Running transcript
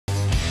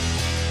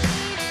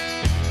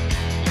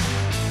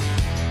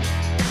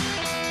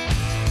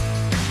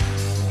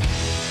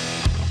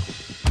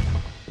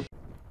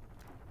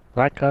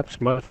Black Ops,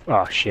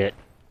 oh shit.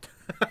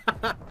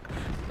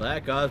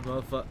 Black Ops,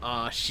 motherfucker.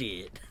 Aw,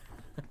 shit.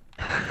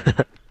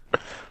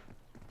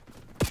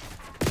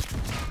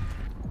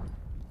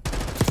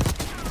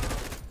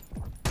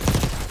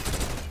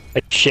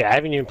 Shit, I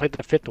haven't even played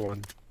the 5th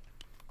one.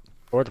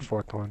 Or the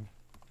 4th one.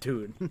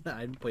 Dude, I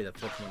didn't play the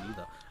 5th one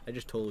either. I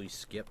just totally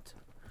skipped.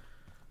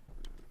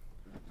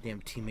 Damn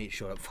teammate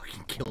showed up,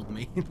 fucking killed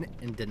me,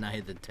 and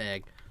denied the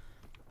tag.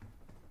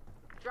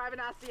 Driving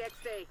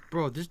RCXD.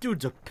 Bro, this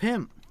dude's a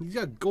pimp. He's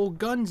got gold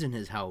guns in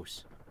his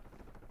house.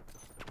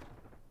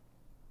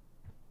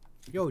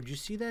 Yo, did you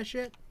see that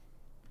shit?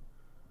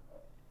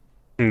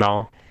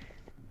 No.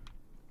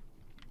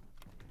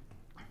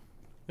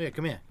 Yeah,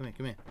 come here.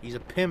 He's a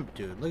pimp,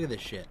 dude. Look at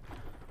this shit.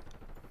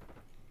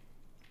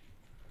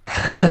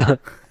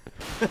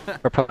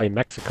 Or probably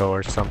Mexico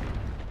or something.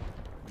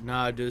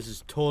 Nah, dude, this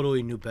is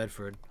totally New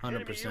Bedford.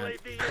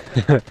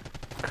 100%.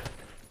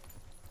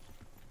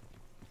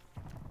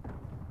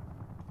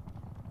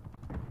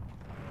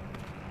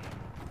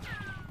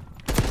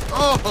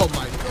 Oh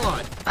my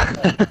god!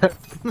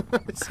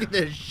 See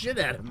the shit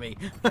out of me.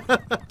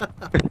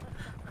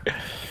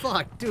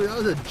 Fuck, dude, that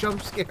was a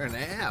jump scare and a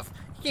half.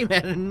 He came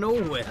out of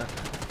nowhere.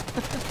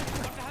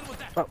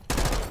 Oh.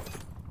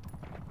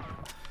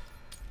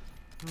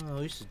 Well,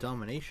 at least it's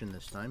domination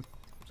this time.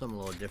 Something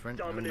a little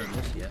different. I haven't done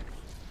this yet.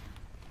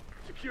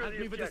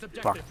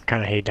 Fuck,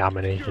 kinda hate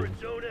domination.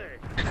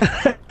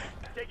 Yeah,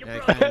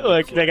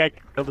 Look, that guy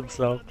killed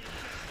himself.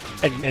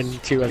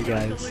 And 2 other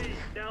guys.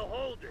 Now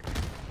hold it.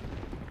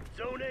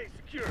 Zone A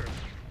secure.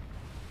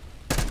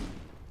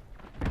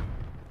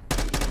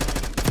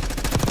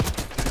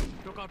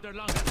 Took out their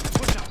lungs.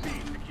 Push up. B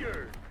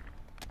secured.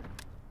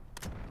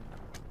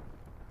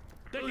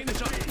 Taking the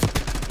shot.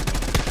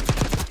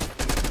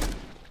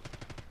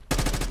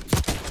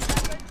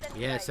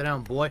 Yeah, sit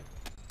down, boy.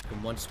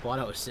 In one spot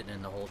I was sitting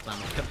in the whole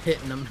time. I kept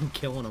hitting them and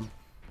killing them.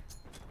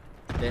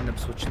 They end up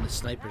switching the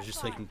snipers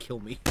just so they can kill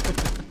me.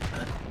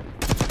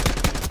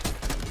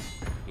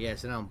 Yeah,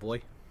 sit down,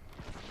 boy.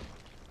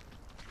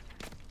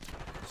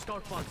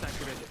 Start box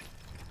activated.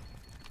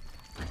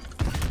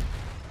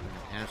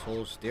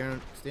 Assholes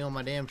stealing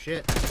my damn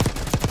shit. Get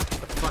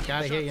the fuck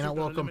out of here, you're not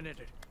welcome.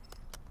 Eliminated.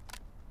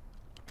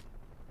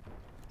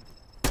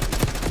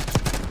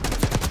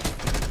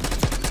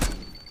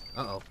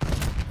 Uh-oh.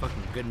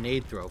 Fucking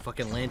grenade throw.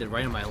 Fucking landed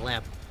right in my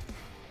lap.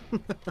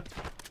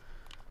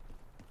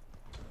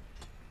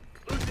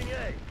 Losing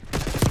A.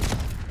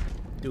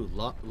 Dude,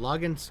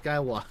 Logan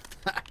Skywalker.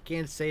 I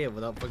can't say it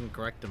without fucking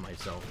correcting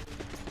myself.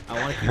 I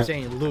want to keep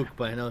saying Luke,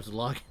 but I know it's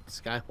Logan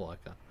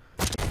Skywalker.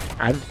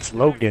 It's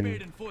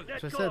Logan.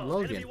 So I said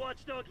Logan. Enemy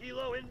watchdog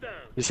helo inbound.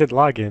 You said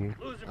login.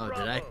 Losing Oh, did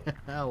Bravo. I?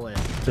 Oh, well.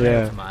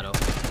 Yeah. Tomato.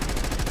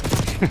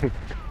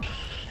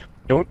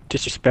 Don't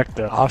disrespect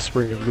the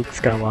offspring of Luke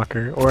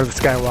Skywalker or the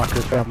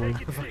Skywalker family.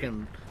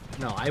 Fucking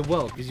no, I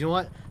will, because you know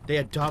what? They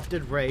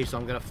adopted Rey, so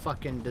I'm gonna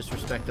fucking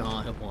disrespect them all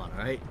I want,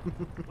 alright?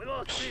 We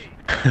lost B.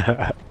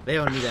 They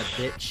don't need that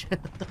bitch.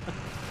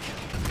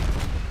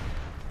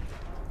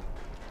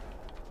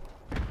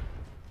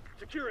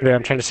 Security. Yeah,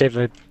 I'm trying to save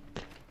the...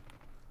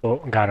 Oh,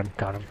 got him.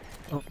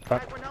 Oh,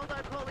 fuck.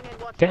 Ronaldo calling in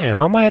watch. Damn,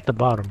 how am I at the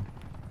bottom?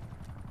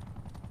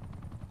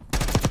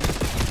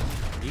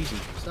 Easy,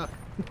 stuck.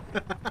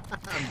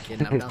 I'm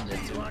kidding, I'm down there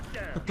too. Locked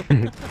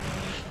down.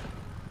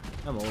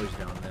 I'm always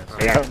down there. So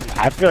Yeah,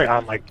 I feel like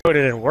I'm like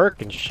putting in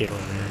work and shit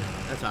over there.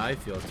 that's how I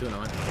feel too, and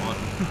I'm at the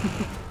bottom.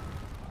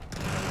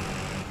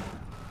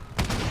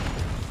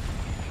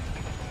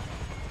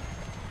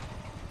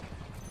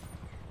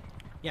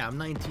 Yeah, I'm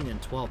 19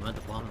 and 12. I'm at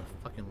the bottom of the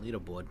fucking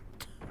leaderboard.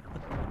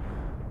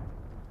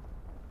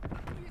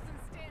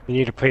 You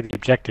need to play the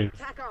objective.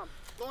 TACOM.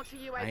 Launch a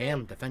UAV. I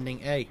am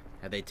defending A.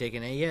 Have they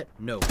taken A yet?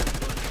 No.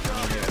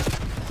 Down here.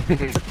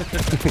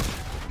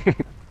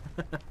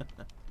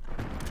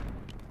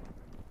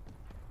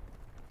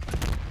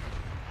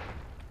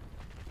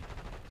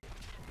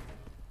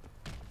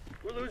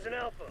 We're losing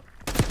Alpha.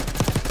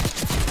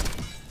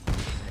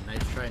 Hey,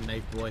 nice try,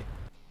 knife boy.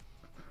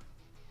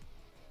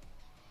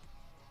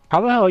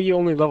 How the hell are you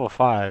only level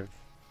 5?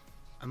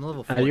 I'm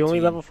level 14. Are you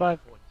only level 5?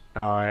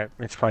 Alright,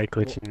 it's probably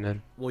glitching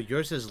then. Well,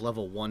 yours is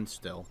level 1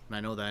 still, and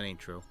I know that ain't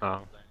true.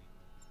 Oh.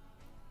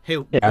 Hey,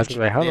 Yeah, I was witchy,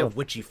 like, how they the- have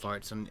witchy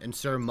farts and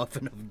Sir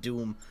Muffin of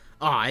Doom.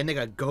 Ah, and they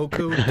got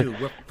Goku?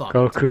 Dude, we're fucked.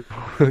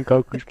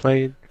 Goku's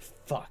playing.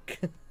 Fuck.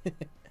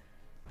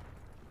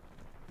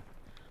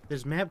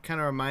 This map kind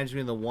of reminds me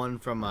of the one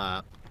from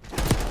Modern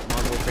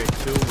Warfare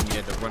 2 when you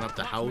had to run up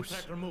the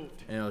house,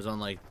 Removed. and it was on,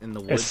 like, in the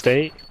woods.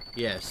 Estate?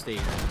 Yeah,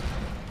 Estate.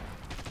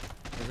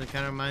 Does it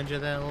kind of remind you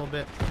of that a little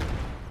bit?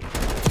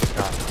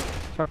 God.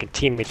 Fucking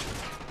teammates.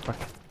 Fuck.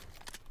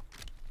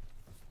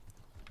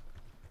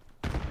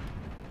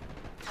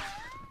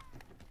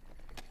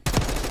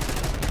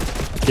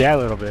 Yeah, a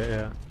little bit,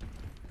 yeah.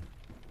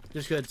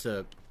 Just 'cause it's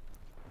a,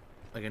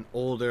 like, an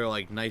older,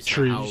 like, nicer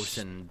Trees. house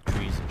and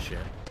trees and shit.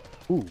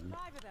 Ooh.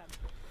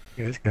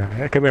 Yeah, this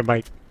guy. Come here,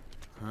 Mike.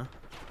 Huh?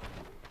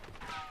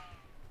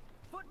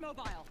 Foot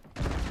mobile.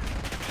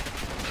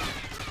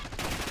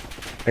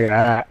 Look at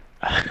that.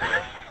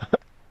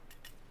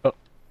 Oh,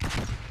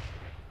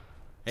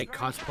 Hey,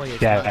 cosplay is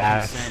Dead not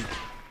ass. consent.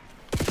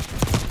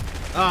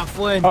 Ah,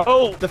 Flynn!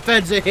 oh! The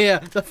feds are here!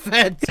 The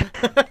feds!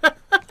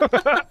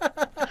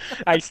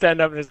 I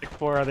stand up and there's like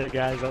 4 other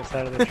guys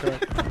outside of the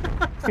truck.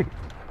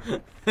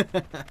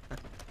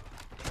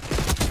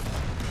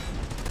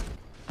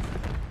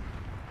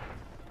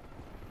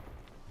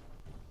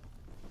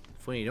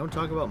 Flynn, you don't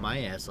talk about my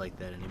ass like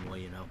that anymore,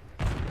 you know.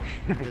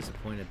 I'm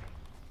disappointed.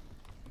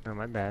 Oh,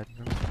 my bad.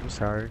 I'm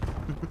sorry.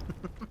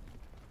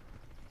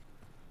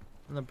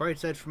 On the bright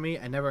side for me,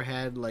 I never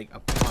had like a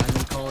prime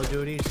in Call of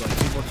Duty, so like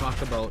people talk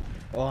about,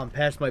 oh, I'm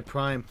past my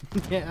prime.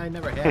 Yeah, I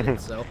never had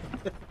it, so.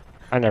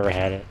 I never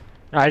had it.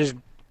 I just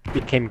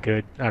became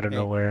good out of Hey,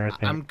 nowhere, I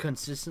think. I'm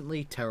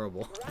consistently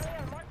terrible.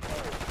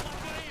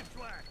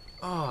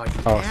 Oh, you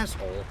Oh.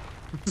 asshole.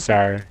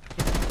 Sorry.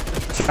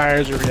 Sorry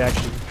as a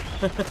reaction.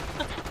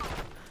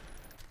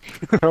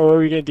 What are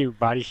we gonna do?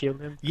 Body shield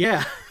him?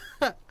 Yeah,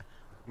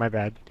 My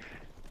bad.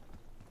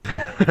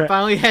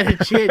 finally had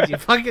a chance. You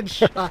fucking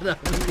shot him,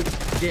 you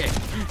dick.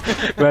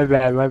 My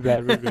bad, my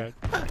bad, my bad.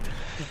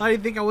 How do you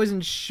think I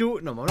wasn't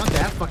shooting him? I'm not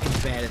that fucking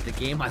bad at the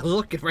game. I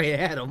look right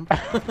at him.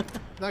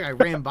 Like I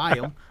ran by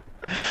him.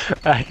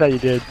 I thought you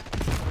did.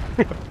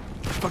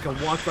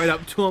 Fucking walk right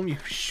up to him. You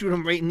shoot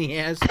him right in the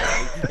ass.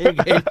 You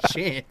get a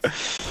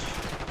chance.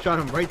 Shot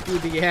him right through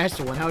the ass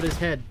and went out his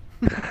head.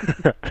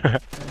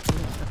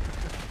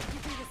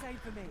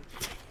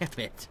 Damn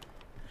it.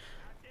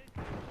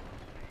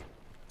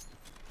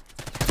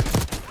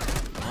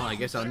 Well, I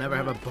guess I'll never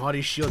have a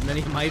body shield in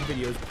any of my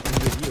videos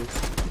with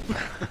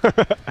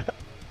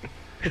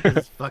you.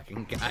 This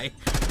fucking guy.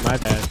 My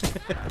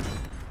bad.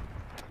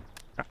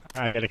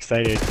 I got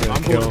excited for the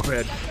I'm going kill. to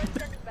bed.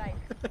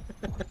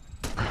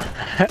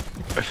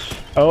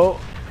 Oh!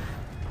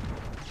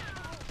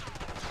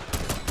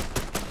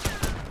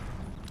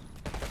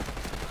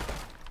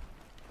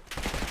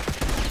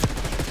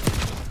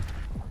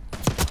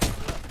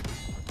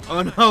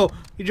 Oh no!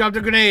 He dropped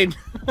a grenade!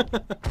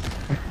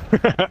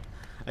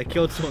 I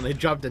killed someone, they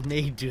dropped a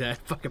nade, dude. I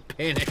fucking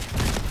panicked.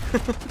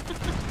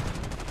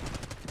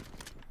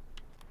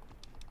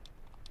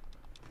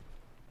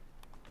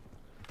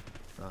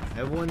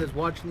 Everyone that's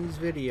watching these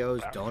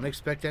videos, don't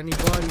expect any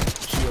body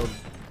shield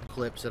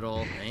clips at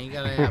all. They ain't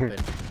gonna happen.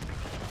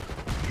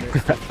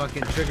 Mr.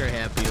 fucking trigger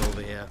happy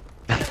over here.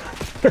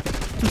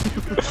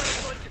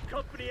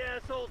 Company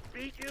assholes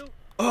beat you?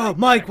 Oh,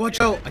 Mike,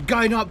 watch out! A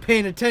guy not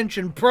paying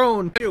attention,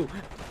 prone. You.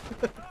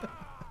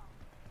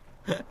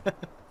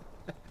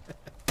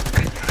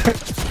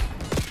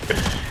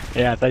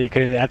 Yeah, I thought you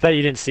could. I thought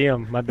you didn't see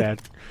him. My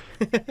bad.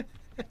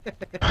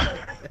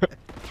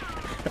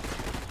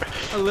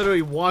 I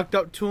literally walked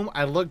up to him,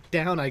 I looked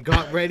down, I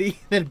got ready,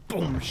 then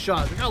boom, shot.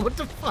 I was like, oh, what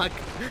the fuck?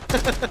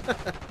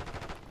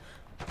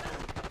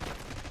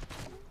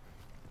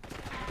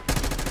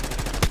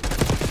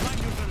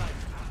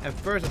 At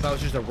first, I thought it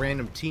was just a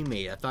random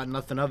teammate. I thought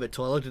nothing of it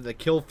till I looked at the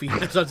kill feed.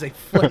 So I was like,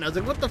 Flynn. I was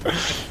like, what the fuck?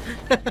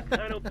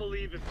 I don't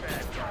believe it's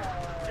bad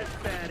guys.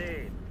 Just bad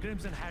aim.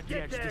 Crimson had the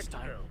Get edge that this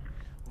time. girl.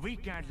 We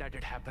can't let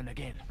it happen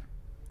again.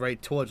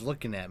 Right towards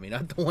looking at me,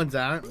 not the ones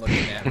that aren't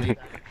looking at me.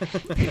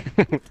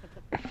 What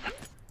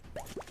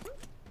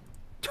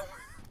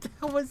the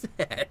hell was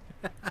that?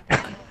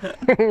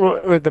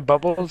 With the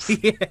bubbles?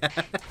 Yeah.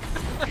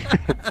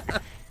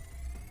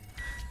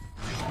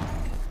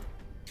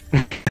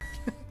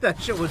 That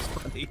shit was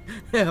funny.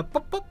 Yeah.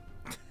 Boop, boop.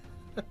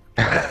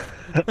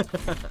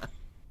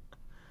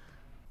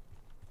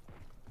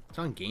 It's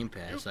on Game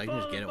Pass, so I can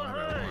just get it whenever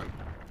I want.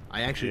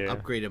 I actually Yeah.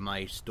 upgraded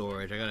my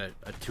storage. I got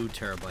a 2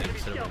 terabyte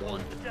instead of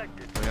 1.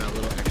 Detected. I got a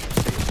little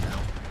extra space now.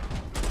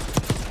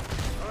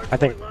 I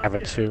think I have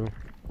it too.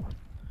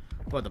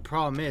 But the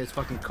problem is,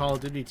 fucking Call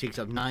of Duty takes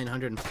up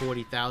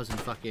 940,000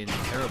 fucking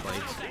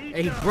terabytes.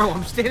 Hey, bro,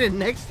 I'm standing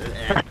next to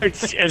that.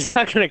 It's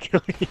not gonna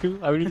kill you.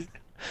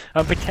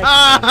 I'm protecting.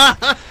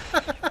 Ah!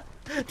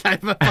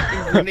 Type a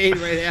fucking grenade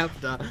right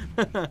after.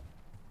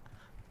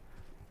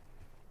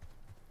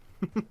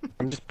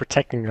 I'm just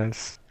protecting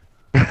us.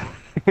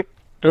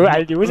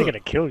 It wasn't gonna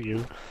kill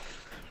you.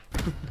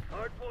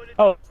 Hardpoint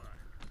Oh,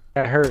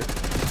 I hurt.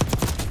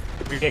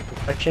 You get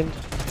confection.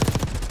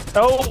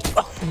 Oh!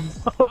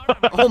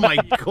 Oh my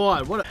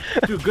god, what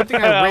a... Dude, good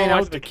thing I ran I out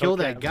was to the kill kill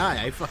that cam.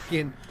 guy. I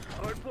fucking...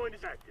 Hardpoint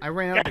is active. I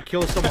ran out to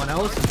kill someone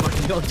else and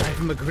fucking don't type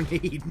him a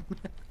grenade.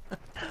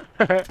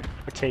 I'll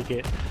take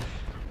it.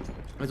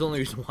 That's the only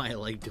reason why I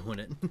like doing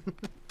it.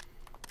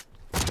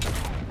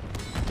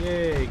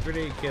 Yay,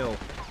 grenade kill.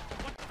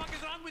 What the fuck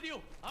is wrong with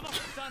you? I'm a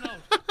son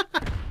out.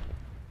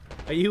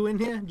 Are you in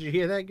here? Did you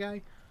hear that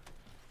guy?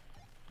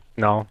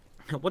 No.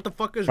 What the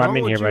fuck is I'm wrong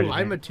in with here, you? but I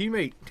I'm a didn't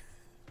teammate.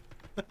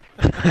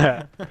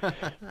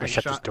 I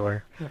shut this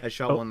door. I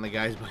shot Oh. one of the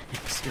guys by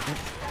accident.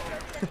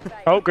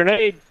 Oh,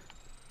 grenade!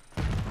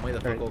 I'm way the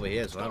fuck over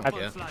here, so I don't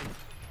care. Fuck slide.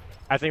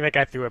 I think that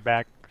guy threw it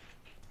back.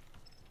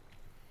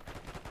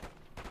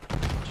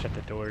 Shut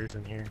the doors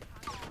in here.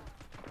 I'm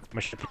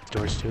gonna shut these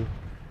doors too.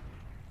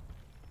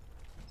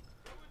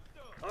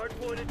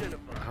 Hardpoint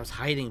identified. I was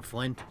hiding,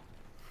 Flynn.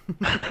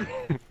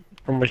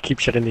 I'm gonna keep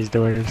shutting these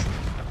doors.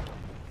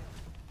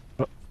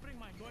 Oh, Spring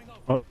mine going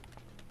out. oh.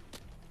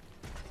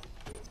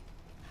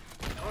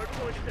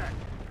 Hardpoint stack.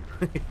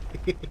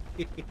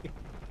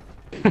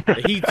 The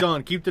heat's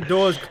on. Keep the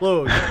doors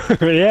closed.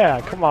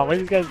 Yeah, come on, what are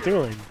these guys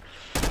doing?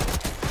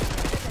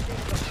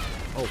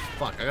 Oh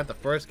fuck! I got the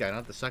first guy,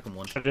 not the second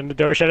one. Shut in the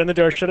door, shut in the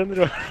door, shut in the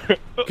door.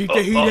 Keep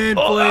the heat in,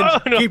 Flynn.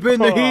 no. Keep in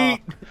the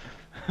heat.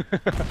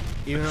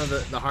 Even though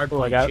the hard I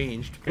point got-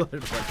 changed, but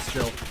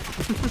still.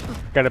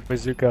 Got a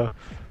bazooka.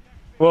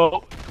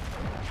 Well,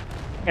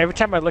 every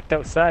time I looked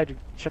outside,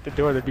 shut the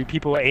door, there'd be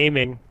people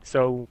aiming,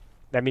 so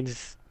that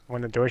means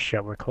when the door's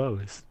shut, we're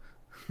closed.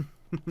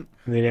 And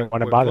they didn't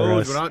want to We're bother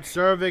closed. us. We're not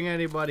serving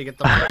anybody. Get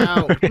the fuck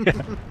out.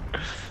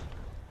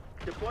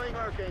 Deploying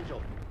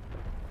Archangel.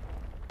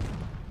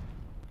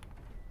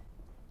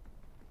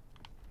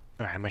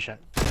 Alright, I'm gonna shut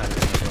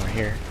the door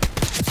here.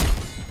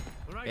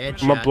 Right,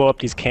 Headshot. I'm gonna blow up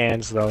these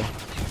cans, though.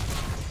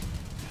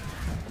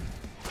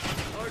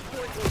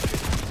 Hardpoint located.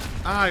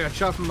 Ah, I got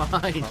shot from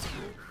behind.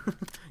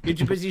 You're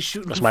too busy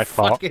shooting That's my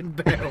fault. fucking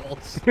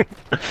barrels.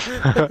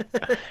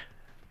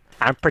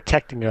 I'm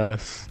protecting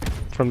us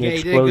from the Yeah,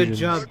 you did a explosions. good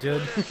job,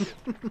 dude.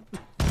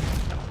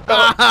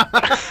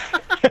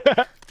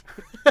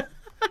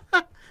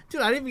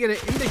 Dude, I didn't even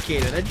get an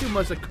indicator. That dude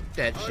must have cooked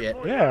that shit.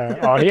 Yeah.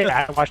 Oh,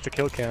 yeah. I watched the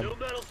kill cam. No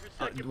medals for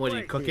second What, did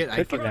he place. cook it? I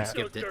Cooking fucking that.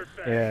 skipped it.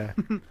 Yeah.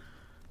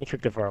 He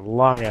cooked it for a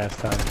long ass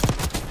time.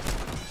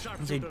 I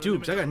was like, dude,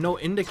 'cause I got no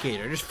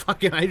indicator.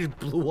 I just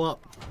blew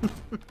up.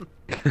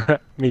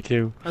 Me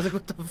too. I was like,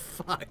 what the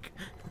fuck?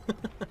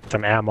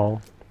 Some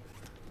ammo.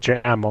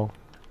 Ammo.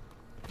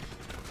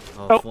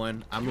 Oh, Oh.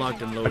 Flynn, I'm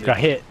locked and I loaded. got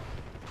hit.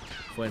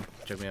 Flynn,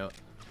 check me out.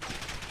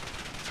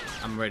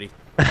 I'm ready.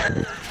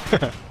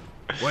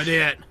 Where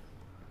they at?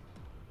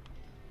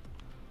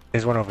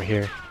 There's one over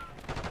here.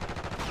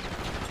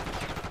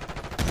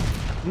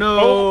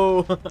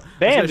 No! Oh.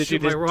 Damn, did you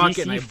shoot my this rocket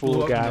DC and I fool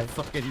blew up in guy. the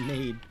fucking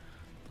nade.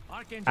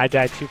 Archangel. I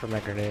died too from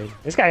that grenade.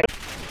 This guy.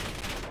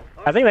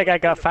 I think that guy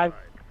got 5.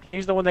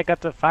 He's the one that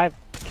got the 5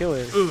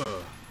 killers Ugh.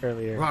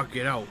 earlier.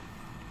 Rocket out.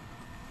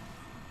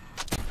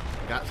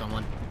 Got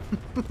someone.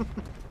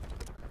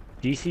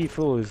 DC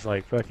fool is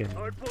like fucking.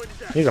 Hardpoint is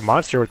active. He's a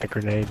monster with the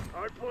grenade.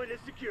 Hardpoint is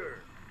secure.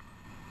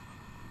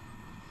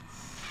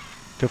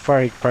 So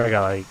far, he probably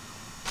got like.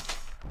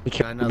 He Got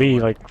killed another me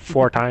one. like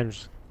 4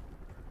 times.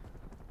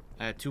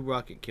 I had 2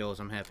 rocket kills.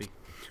 I'm happy.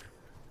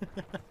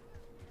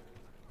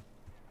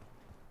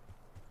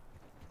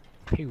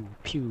 Pew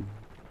pew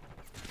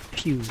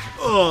pew.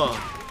 Ugh.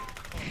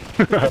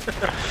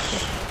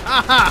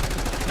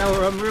 Aha! Now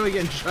I'm really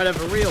getting shot at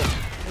for real.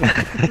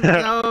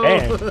 No.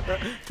 Damn.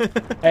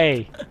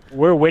 Hey,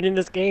 we're winning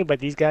this game, but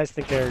these guys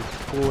think they're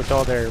cool with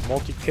all their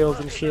multi kills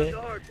and shit. The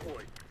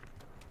hardpoint.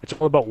 It's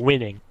all about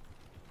winning.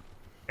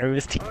 And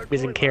this team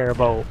doesn't care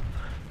about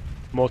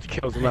multi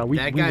kills or not. We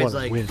That we guy's want to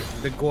like win.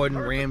 the Gordon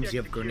Ramsay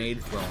of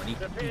grenade throwing. He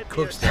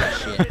cooks that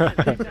shit. That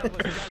was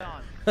dead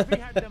on. We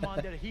had them on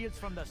their heels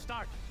from the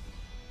start.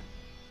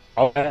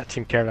 All that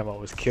team cared about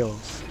was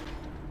kills.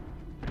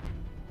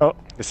 Oh,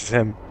 this is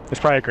him. It's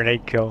probably a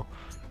grenade kill.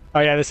 Oh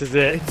yeah, this is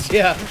it.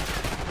 Yeah.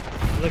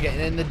 Look at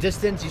in the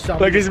distance you saw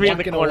Look, me this is me in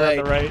the walking corner on away.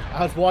 the right.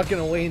 I was walking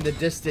away in the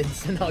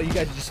distance, and all you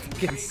guys are just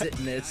fucking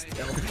sitting there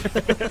still.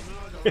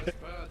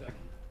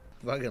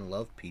 Fucking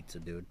love pizza,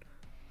 dude.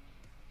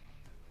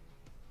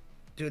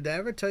 Dude, did I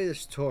ever tell you the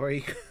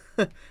story?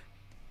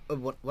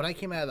 of when I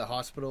came out of the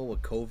hospital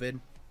with COVID,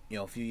 you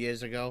know, a few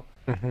years ago.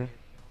 Mhm.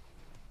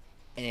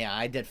 And yeah,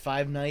 I did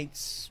 5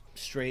 nights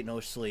straight, no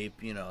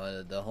sleep. You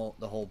know, the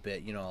whole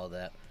bit. You know all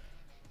that.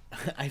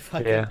 I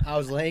fucking Yeah. I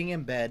was laying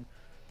in bed.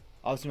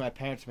 Obviously, my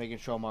parents making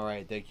sure I'm all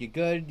right. They're like, "You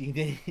good? You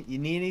need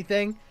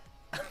anything?"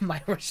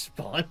 My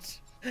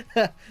response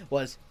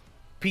was,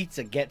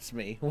 "Pizza gets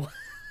me."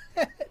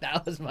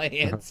 That was my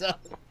answer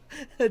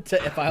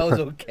to if I was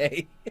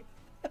okay.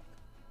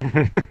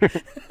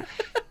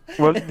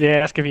 Well, they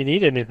ask if you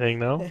need anything,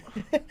 though.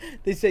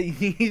 They say, "You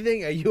need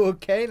anything? Are you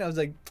okay?" And I was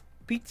like,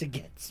 "Pizza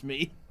gets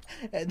me."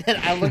 And then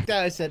I looked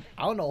at it, I said,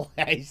 "I don't know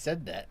why I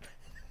said that."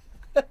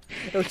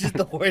 It was just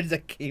the words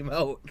that came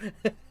out. D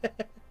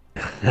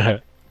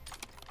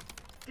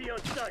on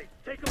site.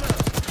 Take him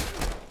out.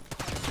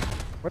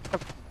 What the?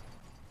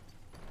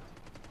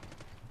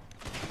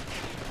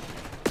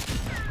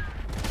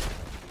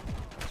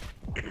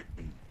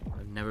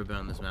 I've never been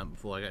on this map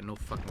before. I got no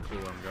fucking clue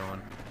where I'm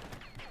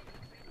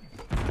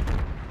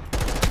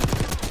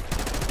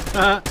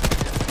going.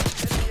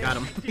 Got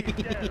him.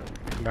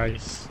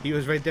 Nice. He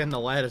was right there in the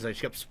ladders. I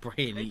kept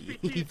spraying.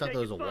 He thought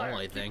there was a wall,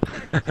 I think.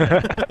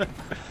 Hostile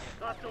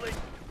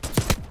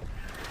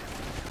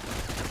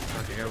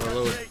Okay, I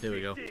reload. There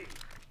we go.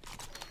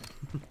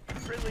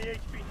 Friendly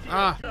HVT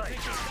Ah. on site.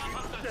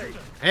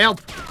 Safe.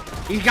 Help!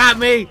 He got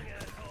me!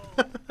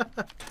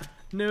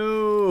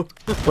 No!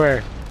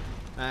 Where?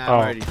 I'm Oh.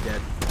 already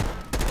dead.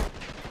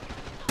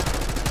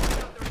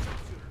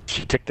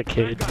 She took the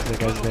kid. The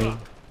guy's name.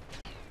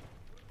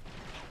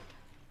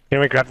 Can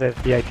we grab the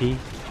VIP? We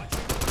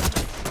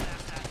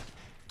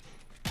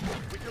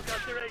took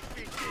out their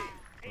HVT.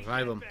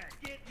 Revive him.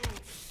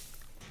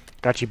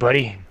 Got you,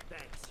 buddy.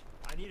 Thanks.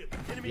 I need it.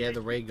 Enemy Yeah,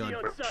 the ray gun.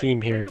 HVT on site.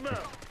 Team here. Take 'em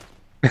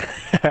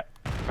out.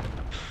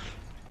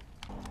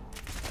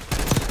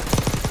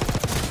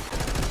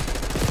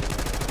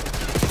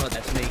 Oh,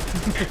 that's me.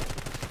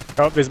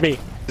 Oh, there's me.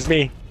 There's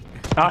me.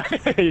 Ah,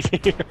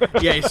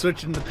 Yeah, he's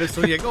switching the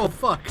pistol. You're like, oh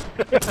fuck.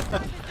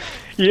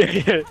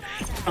 yeah.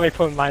 I'm like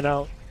pulling mine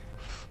out.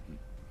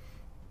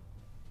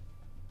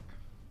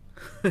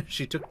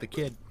 She took the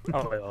kid.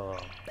 Oh.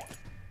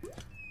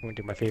 I'm gonna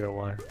do my favorite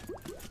one.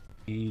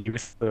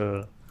 Use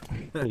the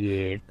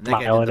yeah, And that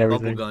guy smile did and the bubble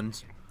everything.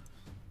 guns.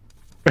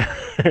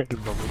 The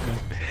bubble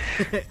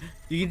gun.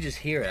 You can just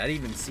hear it. I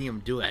didn't even see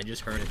him do it. I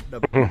just heard it.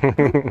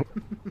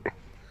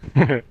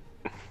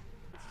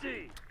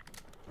 See,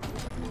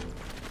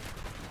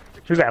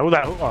 Who's that? Who's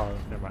that? Oh,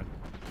 never mind.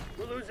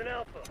 we're losing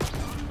Alpha.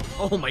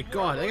 Oh my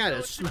god, I got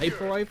a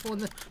sniper rifle in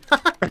the.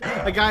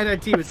 A guy on our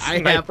team is. I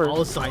have Sniper.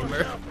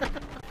 Alzheimer.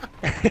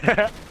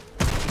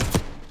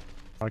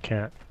 I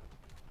can't.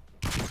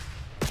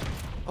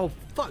 Oh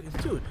fuck,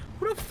 dude!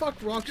 Who the fuck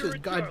rocks his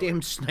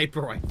goddamn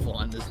sniper rifle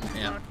on this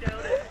map? Knock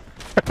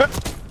down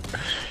it.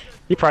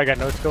 You probably got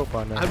no scope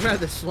on that. I'd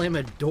rather slam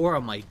a door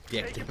on my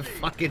dick than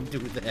fucking do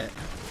that.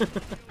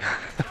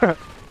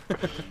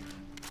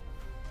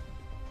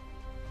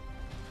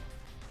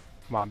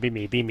 Come on, be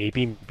me, be me,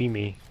 be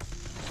me.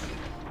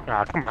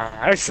 Ah, come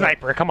on,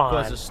 sniper, come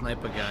Was on. a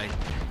sniper guy.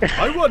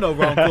 I run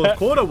around close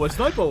quarter with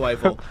sniper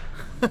rifle.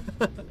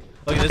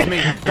 Look at this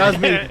me. That's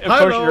me. Of course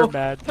Hello. you're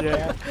mad.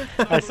 Yeah,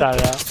 I saw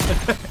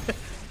that.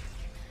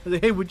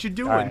 Hey, what you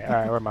doing?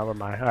 Alright, where am I?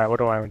 Alright, what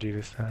do I want to do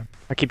this time?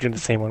 I keep doing the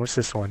same one. What's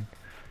this one?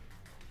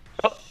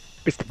 Oh,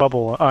 it's the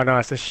bubble one. Oh no,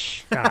 it's the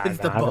It's the I don't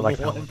bubble like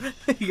that one.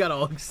 You got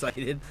all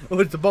excited. Oh,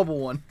 it's the bubble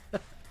one.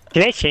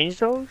 Can they change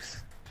those?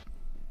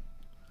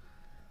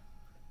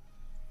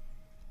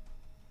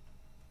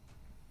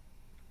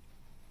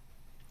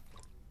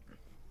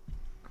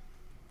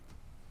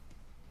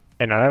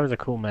 Yeah, no, that was a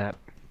cool map.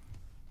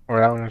 Or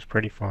that one was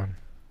pretty fun.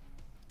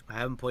 I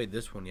haven't played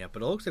this one yet,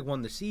 but it looks like one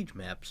of the siege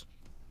maps,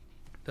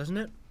 doesn't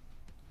it?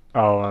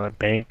 Oh, the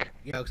bank.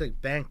 Yeah, it looks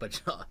like bank, but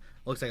it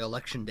looks like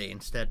election day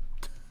instead.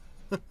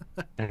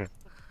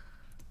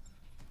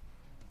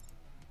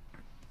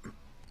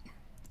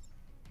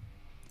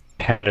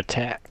 Pet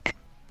attack.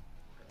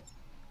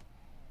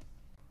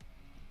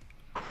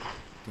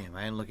 Damn,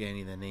 I didn't look at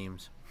any of the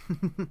names.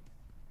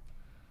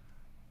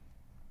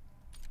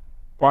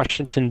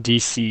 Washington,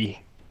 D.C.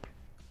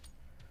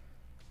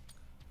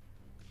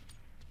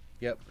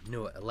 Yep,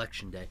 knew it.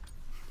 Election day.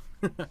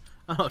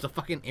 Oh, it's a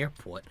fucking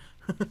airport.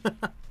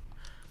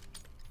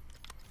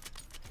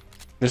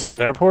 This is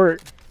the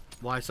airport.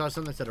 Well, I saw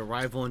something that said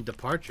arrival and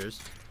departures.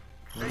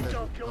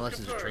 Retail kill Unless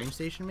it's a confirmed. train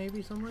station,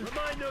 maybe somewhere.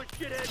 Remind those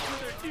shitheads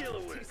who they're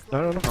dealing with.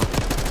 No.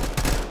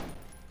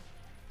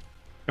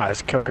 Ah,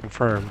 it's kill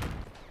confirmed.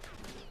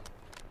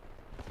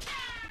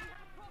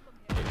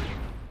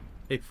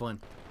 Hey, Flynn.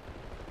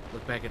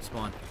 Look back at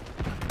spawn.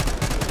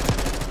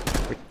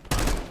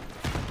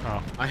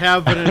 Oh. I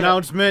have an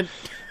announcement.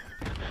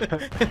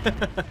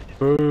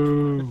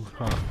 Boo.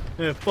 Huh.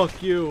 Yeah,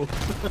 fuck you.